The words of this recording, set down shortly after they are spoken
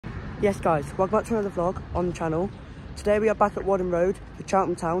Yes guys, welcome back to another vlog on the channel. Today we are back at Wadham Road for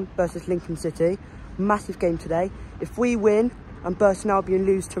Cheltenham Town versus Lincoln City. Massive game today. If we win and Burton Albion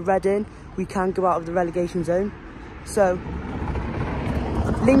lose to Reading, we can go out of the relegation zone. So,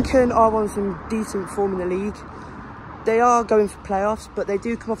 Lincoln are on some decent form in the league. They are going for playoffs, but they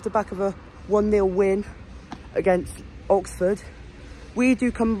do come off the back of a 1-0 win against Oxford. We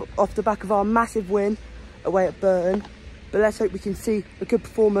do come off the back of our massive win away at Burton. But let's hope we can see a good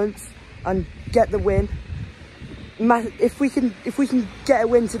performance and get the win. If we can get a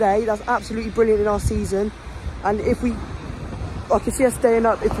win today, that's absolutely brilliant in our season. And I can see us staying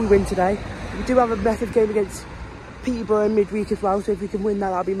up if we win today. We do have a massive game against Peterborough in midweek as well, so if we can win that,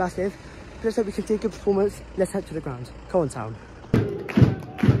 that'll be massive. But let's hope we can see a good performance. Let's head to the ground. Come on, Town.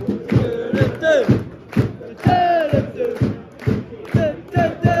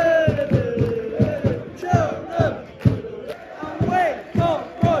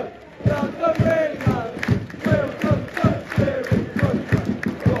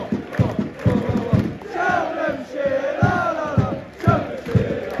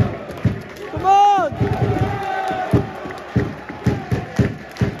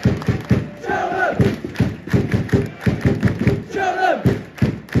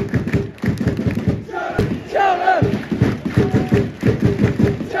 Cheltenham!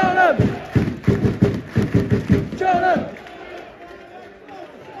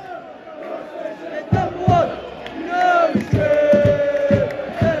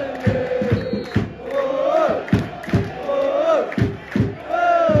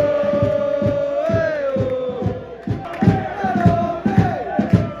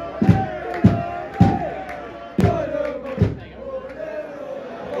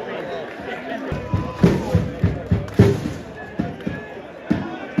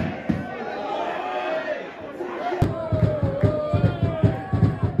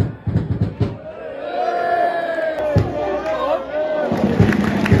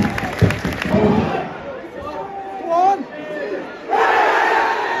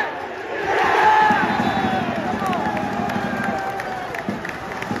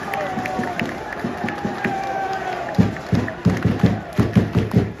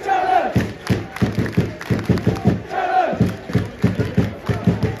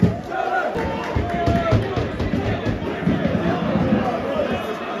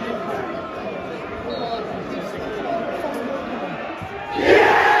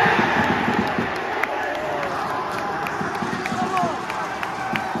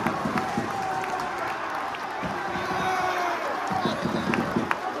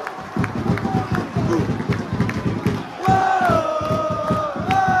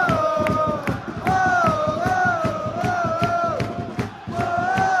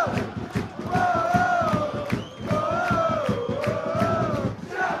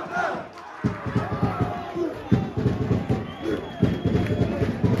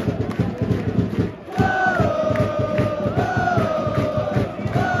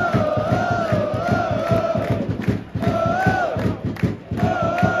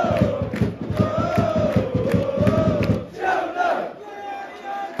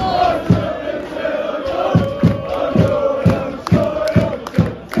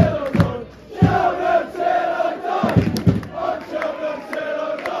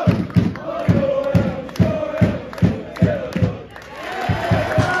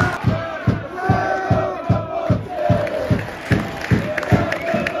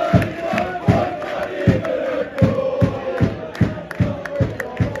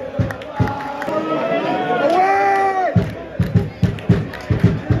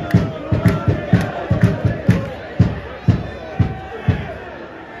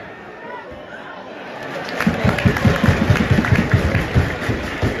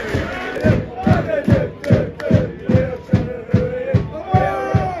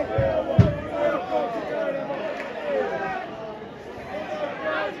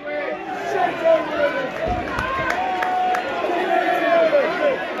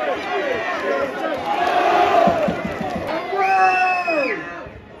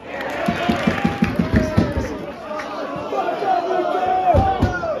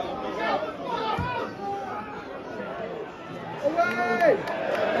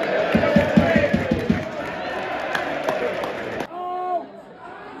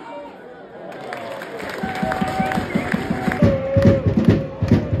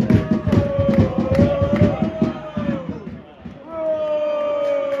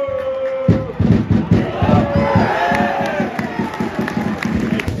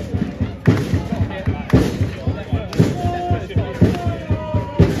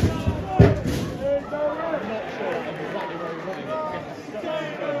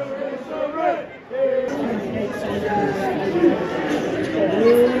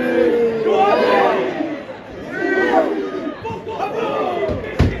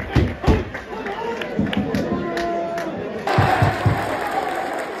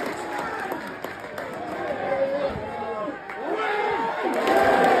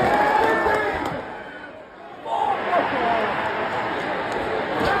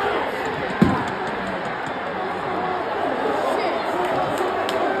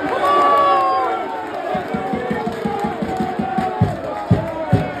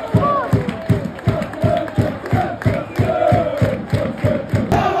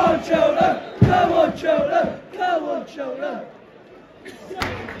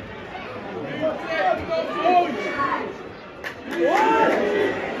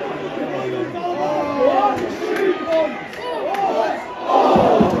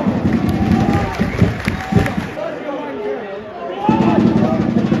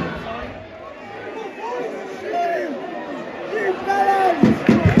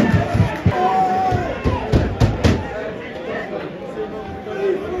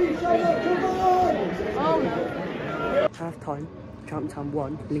 Half-time, Cheltenham Town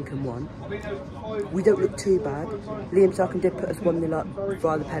 1, Lincoln 1. We don't look too bad. Liam Sarkin did put us 1-0 up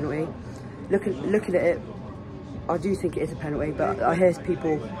via the penalty. Looking at it, I do think it is a penalty, but I hear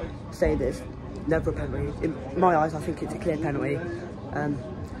people say that it's never a penalty. In my eyes, I think it's a clear penalty.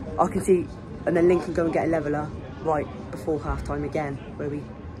 I can see, and then Lincoln go and get a leveller right before half-time again, where we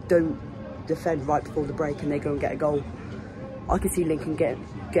don't defend right before the break and they go and get a goal. I can see Lincoln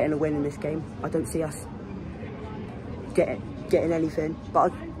getting a win in this game. I don't see us getting anything,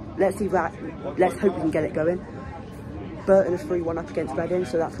 but let's see that. Let's hope we can get it going. Burton is 3-1 up against Reading,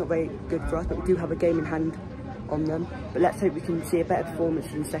 so that's not very good for us, but we do have a game in hand on them. But let's hope we can see a better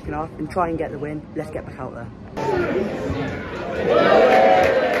performance in the second half and try and get the win. Let's get back out there.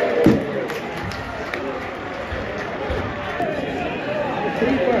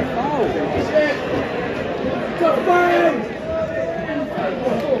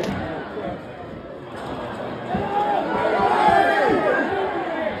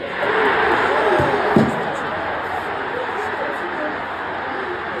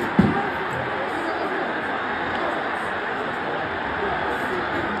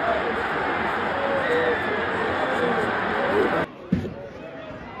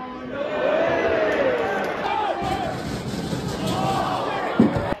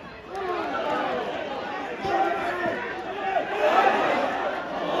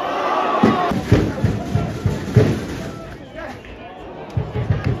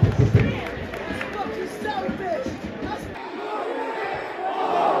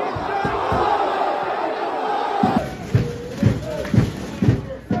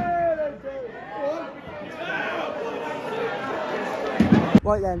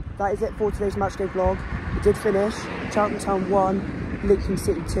 Right then, that is it for today's Matchday vlog. We did finish Cheltenham Town 1, Lincoln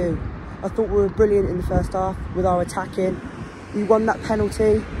City 2. I thought we were brilliant in the first half with our attacking. We won that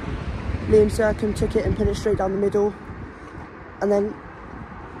penalty. Liam Sarkin took it and put it straight down the middle. And then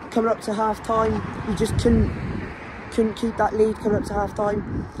coming up to half time, we just couldn't keep that lead coming up to half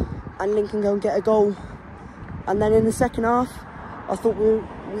time. And Lincoln go and get a goal. And then in the second half, I thought we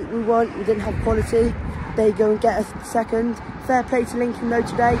didn't have quality. They go and get a second. Fair play to Lincoln though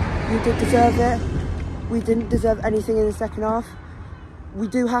today. We did deserve it. We didn't deserve anything in the second half. We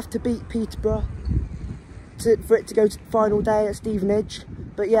do have to beat Peterborough for it to go to the final day at Stevenage.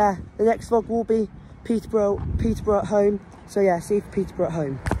 But yeah, the next vlog will be Peterborough at home. So yeah, see you for Peterborough at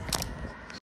home.